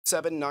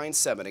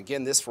6797.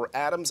 Again, this for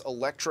Adams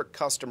Electric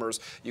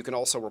customers. You can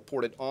also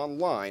report it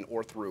online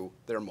or through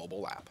their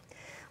mobile app.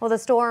 Well, the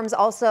storms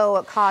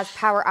also caused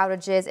power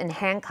outages in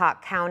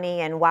Hancock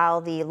County, and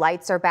while the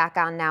lights are back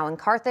on now in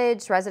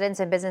Carthage, residents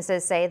and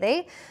businesses say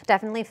they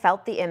definitely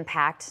felt the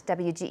impact.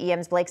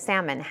 WGEM's Blake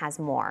Salmon has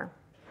more.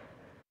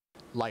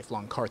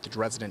 Lifelong Carthage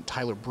resident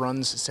Tyler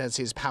Bruns says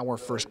his power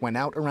first went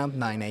out around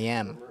 9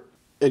 a.m.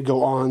 It'd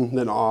go on,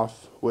 then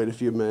off, wait a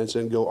few minutes,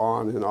 and go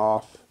on and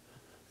off.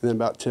 And then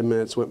about 10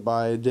 minutes went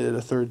by, I did it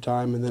a third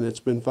time, and then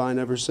it's been fine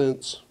ever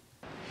since.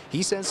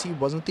 He says he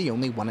wasn't the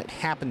only one it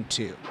happened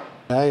to.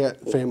 I got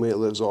family that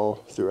lives all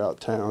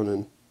throughout town,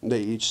 and they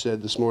each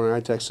said this morning,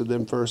 I texted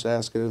them first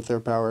asking if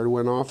their power had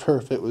went off or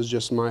if it was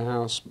just my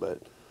house,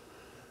 but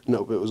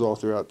nope, it was all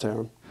throughout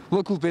town.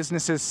 Local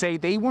businesses say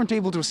they weren't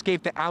able to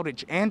escape the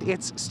outage, and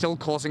it's still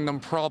causing them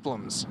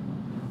problems.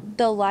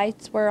 The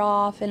lights were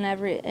off and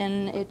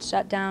it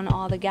shut down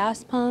all the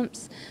gas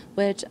pumps,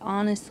 which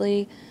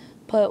honestly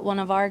put one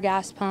of our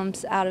gas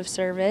pumps out of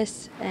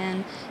service,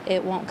 and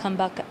it won't come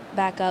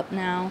back up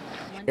now.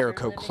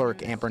 Airco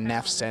clerk Amber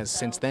Neff says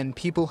since then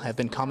people have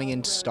been coming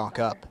in to stock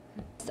up.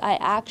 I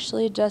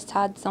actually just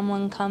had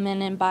someone come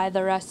in and buy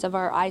the rest of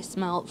our ice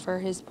melt for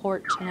his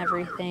porch and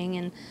everything,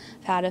 and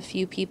I've had a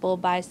few people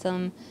buy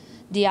some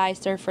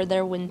de-icer for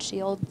their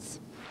windshields.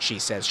 She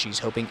says she's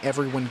hoping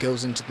everyone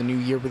goes into the new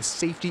year with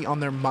safety on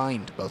their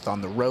mind, both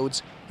on the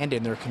roads and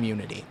in their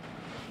community.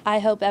 I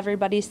hope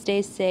everybody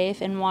stays safe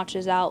and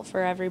watches out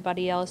for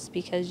everybody else,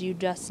 because you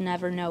just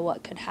never know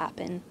what could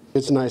happen.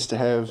 It's nice to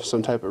have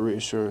some type of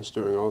reassurance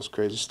during all this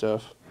crazy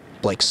stuff.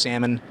 Blake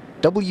Salmon,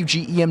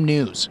 WGEM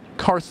News,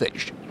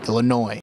 Carthage, Illinois.